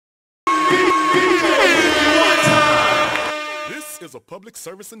This is a public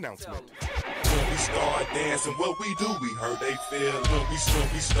service announcement. When we start dancing, what we do, we hurt they feelings. When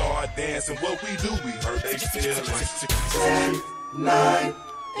we start dancing, what we do, we hurt they feelings. 10, 9,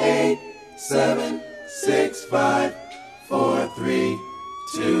 8, 7, 6, 5, 4, 3,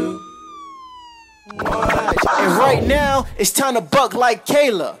 2, 1. And right now, it's time to buck like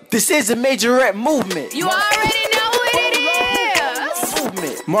Kayla. This is a majorette movement. You already know what it is.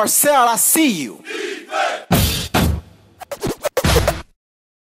 Movement. Marcel, I see you.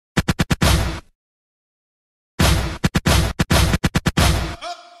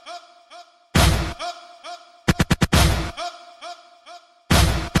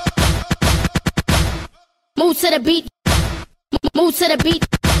 Move to the beat, move to the beat,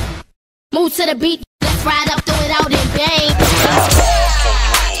 move to the beat. Let's ride up, throw it out and bang.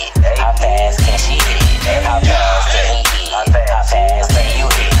 How fast can she hit? How fast can he hit? How fast can you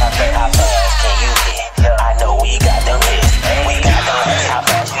hit? How fast can you hit? I know we got them hits. We got them hits. How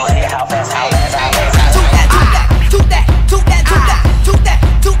fast you hit? How fast? How fast? How fast? Do that, do that, do that, do that, do that,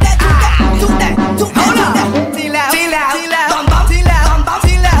 do that, do that, do that, do that, do that. Chill out, chill out, chill out, bum bum, chill out, bum bum,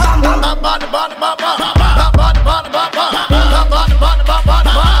 chill out, bum bum, bum bum, bum bum, bum bum.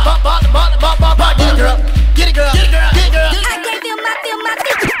 Get it, girl. Get it, girl. Get it, girl. Get it, girl. I gave you my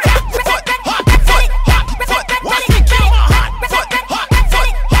Watch me kill my hot foot.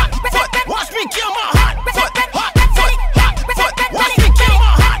 Watch me kill my hot foot. Watch me kill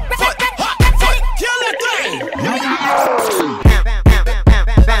my hot foot. Kill that thing.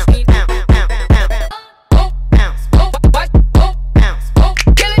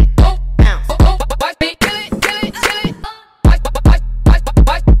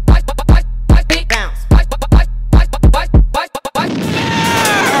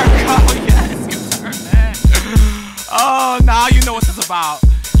 Oh, now you know what this is about.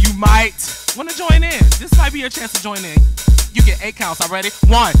 You might want to join in. This might be your chance to join in. You get 8 counts already.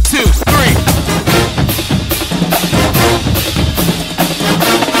 1, 2, 3.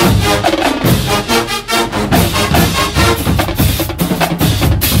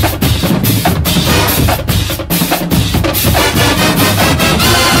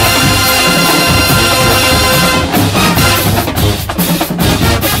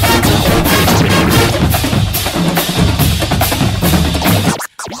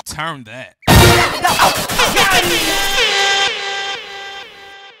 Turn that.